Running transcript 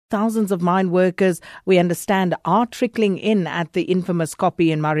Thousands of mine workers, we understand, are trickling in at the infamous Koppie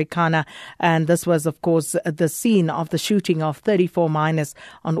in Marikana. And this was, of course, the scene of the shooting of 34 miners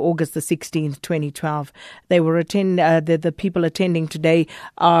on August the 16th, 2012. They were the people attending today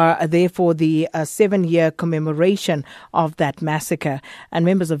are there for the 7-year commemoration of that massacre. And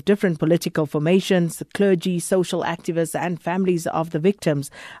members of different political formations, clergy, social activists, and families of the victims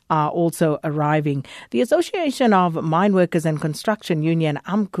are also arriving. The Association of Mine Workers and Construction Union,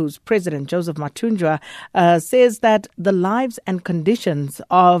 AMCU's President Joseph Mathunjwa says that the lives and conditions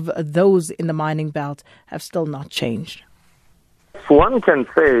of those in the mining belt have still not changed. One can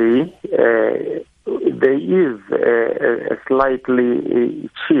say there is a slightly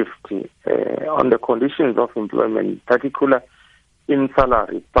shift on the conditions of employment, particularly in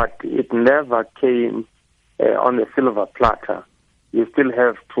salary, but it never came on a silver platter. You still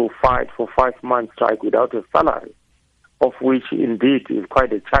have to fight for 5-month strike without a salary, of which indeed is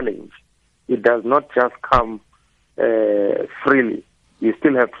quite a challenge. It does not just come freely. You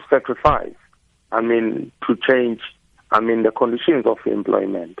still have to sacrifice, to change, the conditions of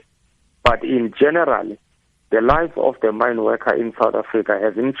employment. But in general, the life of the mine worker in South Africa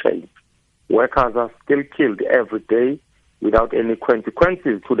hasn't changed. Workers are still killed every day without any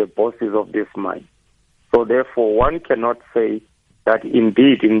consequences to the bosses of this mine. So therefore, one cannot say that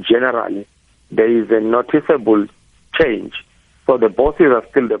indeed, in general, there is a noticeable change. So the bosses are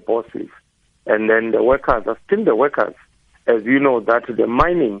still the bosses, and then the workers are still the workers. As you know, that the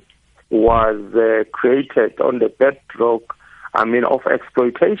mining was created on the bedrock, of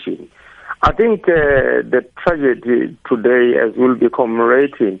exploitation. I think the tragedy today, as we'll be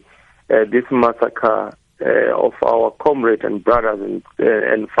commemorating this massacre of our comrades and brothers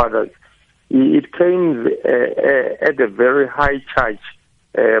and fathers, it came at a very high charge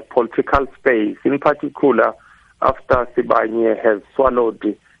political space, in particular after Sibanye has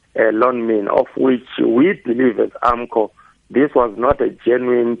swallowed Lonmin, of which we believe as AMCO, this was not a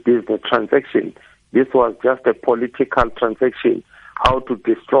genuine business transaction. This was just a political transaction, how to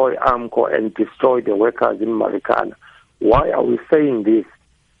destroy AMCO and destroy the workers in Marikana. Why are we saying this?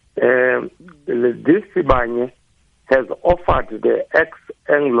 This Sibanye has offered the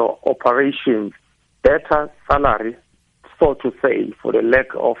ex-Anglo operations better salary, so to say, for the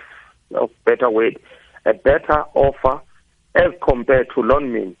lack of better word, a better offer as compared to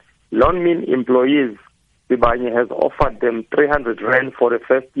Lonmin. Lonmin employees, Sibanye has offered them 300 rand for the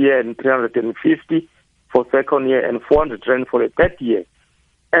first year and 350 for second year and 400 rand for the third year.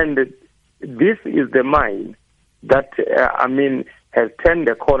 And this is the mine that, has turned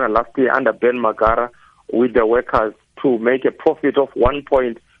the corner last year under Ben Magara with the workers to make a profit of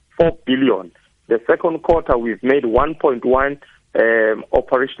 1.4 billion. The second quarter, we've made 1.1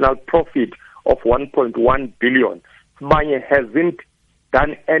 operational profit of 1.1 billion. Sibanye hasn't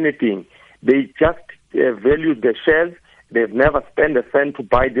done anything. They just valued the shares. They've never spent a cent to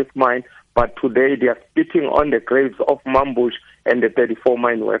buy this mine, but today they are spitting on the graves of Mambush and the 34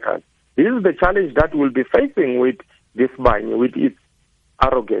 mine workers. This is the challenge that we'll be facing with this mine, with its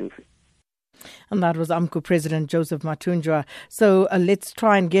arrogance. And that was AMCU President Joseph Mathunjwa. So let's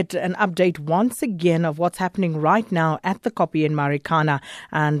try and get an update once again of what's happening right now at the Koppie in Marikana.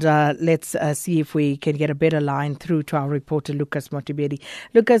 And let's see if we can get a better line through to our reporter, Lucas Motibedi.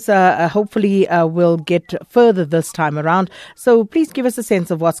 Lucas, hopefully we'll get further this time around. So please give us a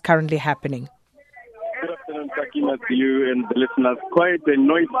sense of what's currently happening. Good afternoon, Sakina, to you and the listeners. Quite a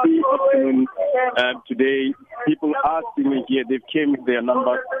noisy afternoon today. People are sitting here. They've came with their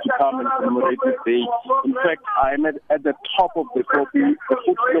numbers to come and commemorate this day. In fact, I'm at the top of the Koppie, the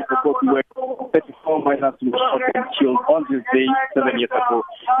foothill of the Koppie, where 34 miners were shot and killed on this day 7 years ago.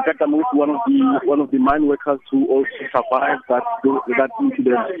 In fact, I'm with one of the mine workers who also survived that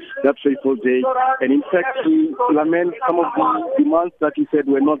incident, that fateful day. And in fact, he laments some of the demands that he said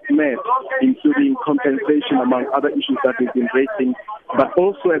were not met, including compensation, among other issues that we've been raising. But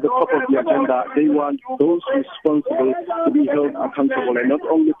also at the top of the agenda, they want those responsible to be held accountable, and not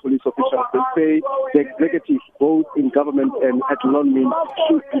only police officials. They say the executive, both in government and at Lonmin,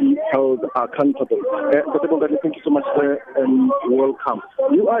 should be held accountable. Dr. Thank you so much, sir, and welcome.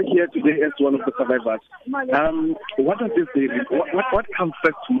 You are here today as one of the survivors. What does this day? What comes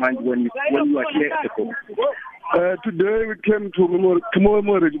first to mind when you are here at the Koppie? Today we came to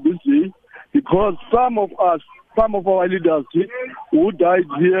commemorate this day because some of our leaders who died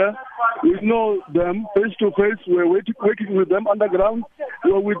here, we know them face to face. We're working with them underground.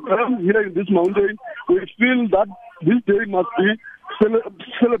 We're with them here in this mountain. We feel that this day must be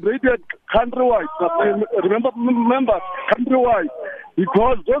celebrated countrywide. Remember, countrywide,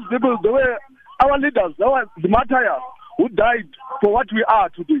 because those people, they were our leaders, they were the martyrs who died for what we are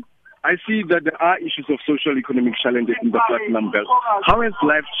today. I see that there are issues of social economic challenges in the platinum belt. How has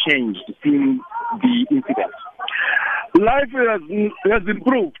life changed since the incident? Life has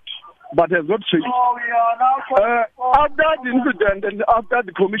improved, but has not changed. After the incident and after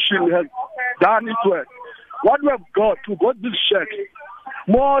the commission has done its work, what we got this check,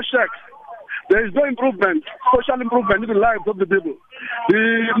 more checks. There is no improvement, social improvement in the lives of the people.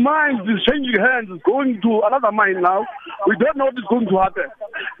 The mine is changing hands, it's going to another mine now. We don't know what is going to happen.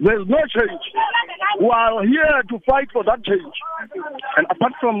 There's no change. We are here to fight for that change. And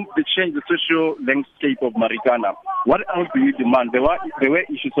apart from the change, the social landscape of Marikana, what else do you demand? There were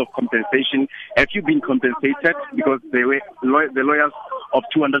issues of compensation. Have you been compensated? Because there were the lawyers of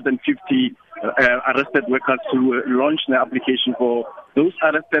 250 arrested workers who launched an application for those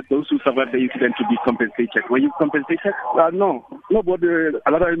arrested, those who survived the incident to be compensated. Were you compensated? No. Nobody that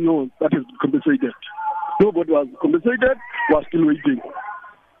I know that is compensated. Nobody was compensated. We are still waiting.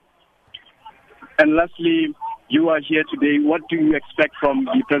 And lastly, you are here today. What do you expect from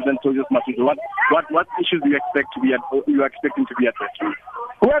the President Tozius Matutu? What issues do you expect you are expecting to be addressed?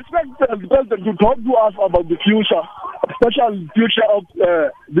 We expect the President to talk to us about the future, especially the future of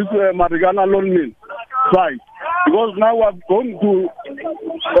this Marikana loan mill site. Because now we are going to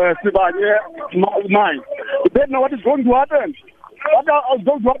Sibanye mine. We don't know what is going to happen. What is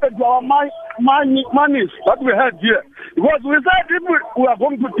going to happen to our monies that we had here? Because we said if we are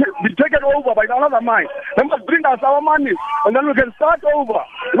going to be taken over by another mine, they must bring us our money and then we can start over.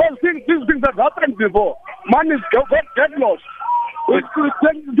 Because these things have happened before. Money get lost. We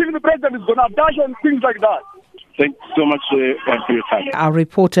think the president is going to dash on things like that. Thanks so much for your time. Our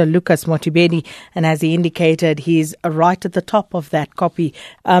reporter, Lucas Motibedi, and as he indicated, he's right at the top of that copy.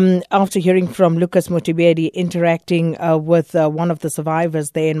 After hearing from Lucas Motibedi interacting with one of the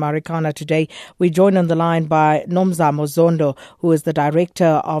survivors there in Marikana today, we joined on the line by Nomzamo Zondo, who is the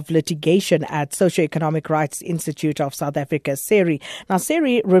Director of Litigation at Socioeconomic Rights Institute of South Africa, SERI. Now,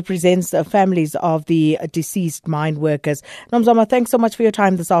 SERI represents the families of the deceased mine workers. Nomzamo, thanks so much for your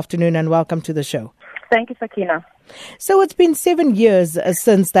time this afternoon and welcome to the show. Thank you, Sakina. So it's been 7 years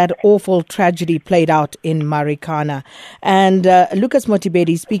since that awful tragedy played out in Marikana. And Lucas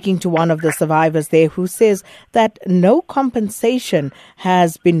Motibedi speaking to one of the survivors there who says that no compensation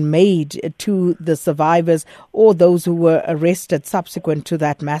has been made to the survivors or those who were arrested subsequent to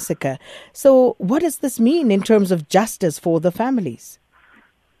that massacre. So what does this mean in terms of justice for the families?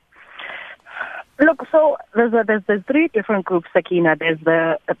 Look, so there's three different groups, Sakina.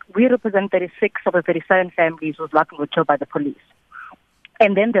 We represent 36 of the 37 families whose loved ones were killed by the police.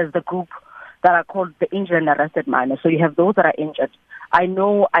 And then there's the group that are called the injured and arrested miners. So you have those that are injured. I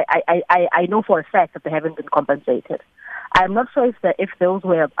know for a fact that they haven't been compensated. I'm not sure if those who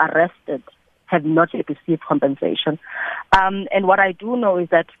were arrested have not yet received compensation. And what I do know is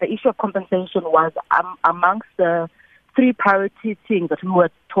that the issue of compensation was amongst the three priority things that we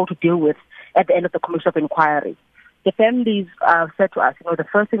were told to deal with at the end of the Commission of Inquiry. The families said to us, the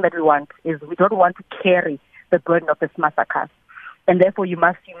first thing that we want is we don't want to carry the burden of this massacre. And therefore you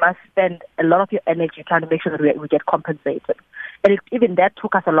must spend a lot of your energy trying to make sure that we get compensated. And even that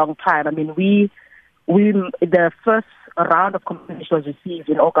took us a long time. I mean, the first round of compensation was received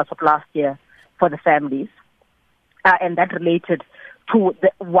in August of last year for the families. And that related to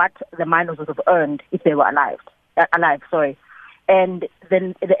what the miners would have earned if they were alive. And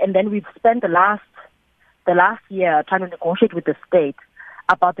then we've spent the last year trying to negotiate with the state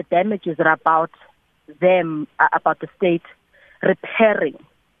about the damages that are about the state repairing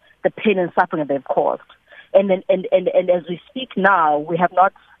the pain and suffering that they've caused. And as we speak now, we have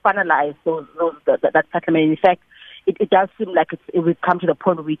not finalized that settlement. In fact, it does seem like we've come to the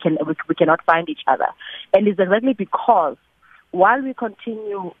point where we cannot find each other. And it's exactly because while we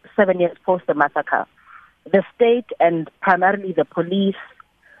continue 7 years post the massacre, the state and primarily the police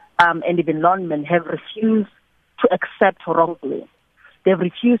and even lawmen have refused to accept wrongdoing. They've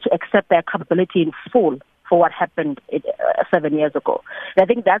refused to accept their accountability in full for what happened 7 years ago. And I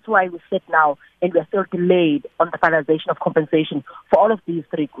think that's why we sit now and we're still delayed on the finalization of compensation for all of these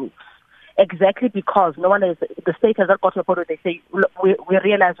three groups. Exactly because the state has not got to a point where they say, look, we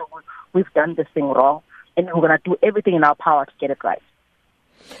realize we've done this thing wrong and we're going to do everything in our power to get it right.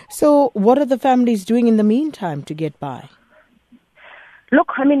 So what are the families doing in the meantime to get by? Look,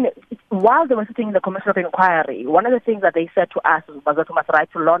 I mean, while they were sitting in the Commission of Inquiry, one of the things that they said to us was that we must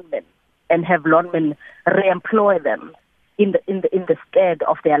write to lawmen and have lawmen re-employ them in the stead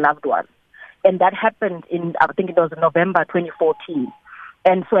of their loved ones. And that happened I think it was November 2014.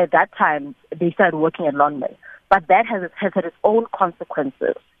 And so at that time, they started working at lawmen. But that has had its own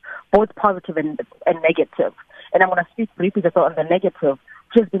consequences, both positive and negative. And I'm going to speak briefly just on the negative,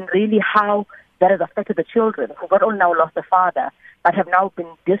 which has been really how that has affected the children, who not only now lost a father, but have now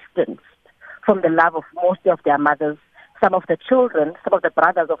been distanced from the love of most of their mothers. Some of the children, some of the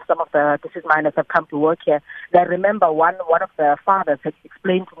brothers of some of the deceased minors have come to work here. I remember one of the fathers had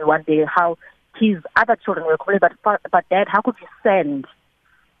explained to me one day how his other children were calling, but Dad, how could you send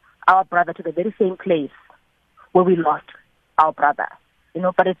our brother to the very same place where we lost our brother?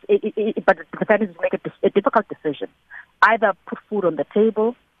 But but the families make a difficult decision: either put food on the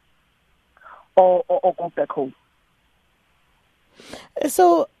table or go back home.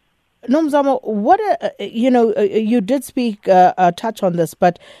 So, Nomzamo, what you did speak touch on this,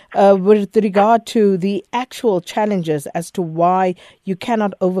 but with regard to the actual challenges as to why you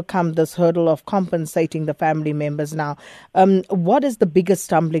cannot overcome this hurdle of compensating the family members now, what is the biggest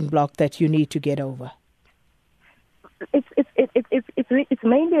stumbling block that you need to get over? It's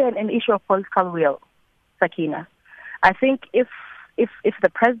mainly an issue of political will, Sakina. I think if the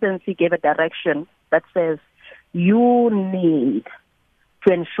presidency gave a direction that says you need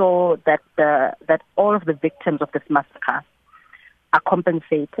to ensure that all of the victims of this massacre are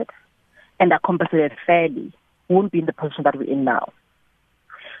compensated and are compensated fairly, we won't be in the position that we're in now.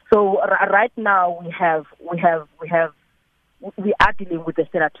 So right now we are dealing with the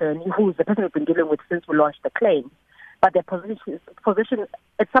state attorney, who's the person we've been dealing with since we launched the claim. But their position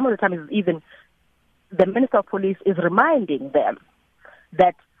at some of the time is even the Minister of Police is reminding them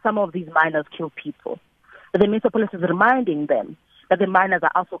that some of these minors kill people. The Minister of Police is reminding them that the minors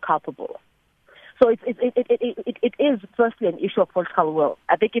are also culpable. So it is firstly an issue of political will.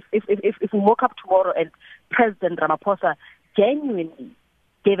 I think if we woke up tomorrow and President Ramaphosa genuinely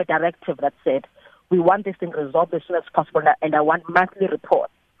gave a directive that said, we want this thing resolved as soon as possible, and I want monthly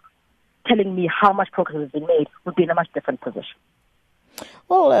reports telling me how much progress has been made, would be in a much different position.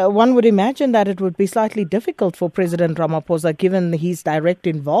 Well, one would imagine that it would be slightly difficult for President Ramaphosa, given his direct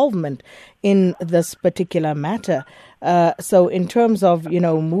involvement in this particular matter. So in terms of,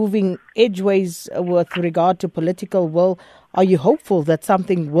 moving edgeways with regard to political will, are you hopeful that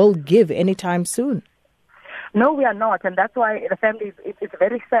something will give anytime soon? No, we are not. And that's why the families, it's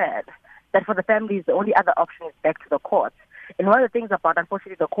very sad that for the families, the only other option is back to the courts. And one of the things about,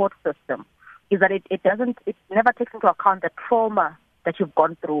 unfortunately, the court system is that it never takes into account the trauma that you've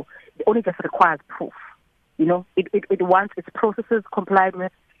gone through. It only just requires proof. It wants its processes complied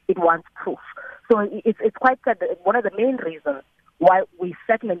with. It wants proof. So it's quite sad that one of the main reasons why we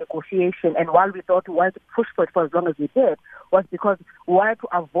sat in a negotiation and why we thought we wanted to push for it for as long as we did was because we wanted to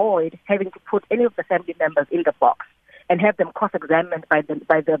avoid having to put any of the family members in the box and have them cross-examined by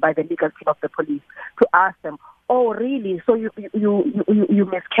the legal team of the police to ask them, oh, really? So you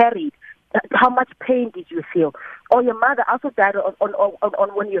miscarried? How much pain did you feel? Or your mother also died on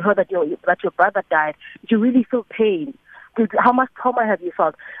when you heard that your brother died. Did you really feel pain? How much trauma have you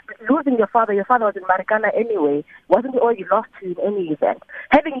felt? Losing your father was in Marikana anyway. Wasn't it all you lost to in any event?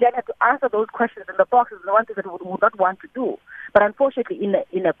 Having then had to answer those questions in the box is the one thing that we would not want to do. But unfortunately,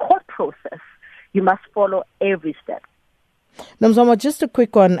 in a court process, you must follow every step. Nomzamo, just a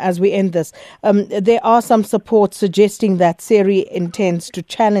quick one as we end this. There are some support suggesting that SERI intends to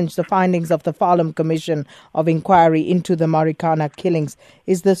challenge the findings of the Farlam Commission of Inquiry into the Marikana killings.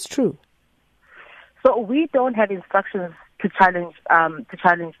 Is this true? So we don't have instructions to challenge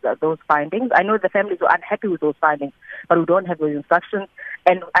those findings. I know the families are unhappy with those findings, but we don't have those instructions.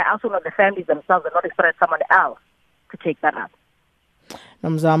 And I also know the families themselves are not expecting someone else to take that up.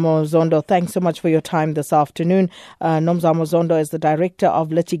 Nomzamo Zondo, thanks so much for your time this afternoon. Nomzamo Zondo is the Director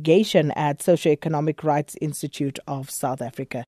of Litigation at Socioeconomic Rights Institute of South Africa.